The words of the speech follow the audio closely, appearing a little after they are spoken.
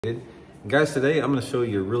And guys, today I'm going to show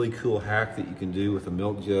you a really cool hack that you can do with a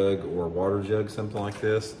milk jug or a water jug, something like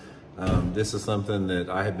this. This is something that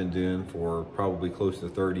I have been doing for probably close to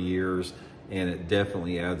 30 years, and it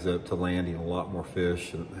definitely adds up to landing a lot more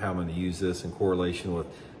fish. And how I'm going to use this in correlation with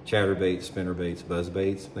chatterbaits, spinnerbaits,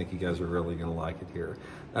 buzzbaits. I think you guys are really going to like it here.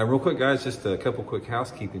 Real quick, guys, just a couple quick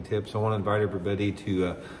housekeeping tips. I want to invite everybody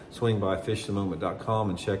to swing by fishthemoment.com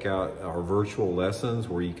and check out our virtual lessons,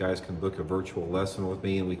 where you guys can book a virtual lesson with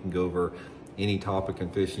me and we can go over any topic in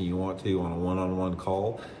fishing you want to on a one-on-one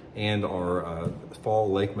call. And our fall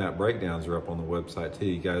lake map breakdowns are up on the website too.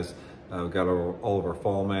 You guys got all of our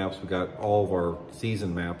fall maps. We got all of our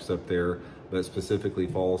season maps up there, but specifically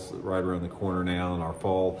fall's right around the corner now, and our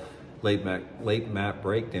fall lake map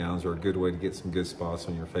breakdowns are a good way to get some good spots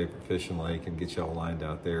on your favorite fishing lake and get y'all lined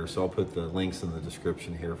out there. So I'll put the links in the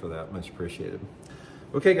description here for that. Much appreciated.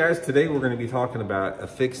 Okay guys, today we're going to be talking about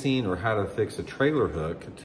fixing or how to fix a trailer hook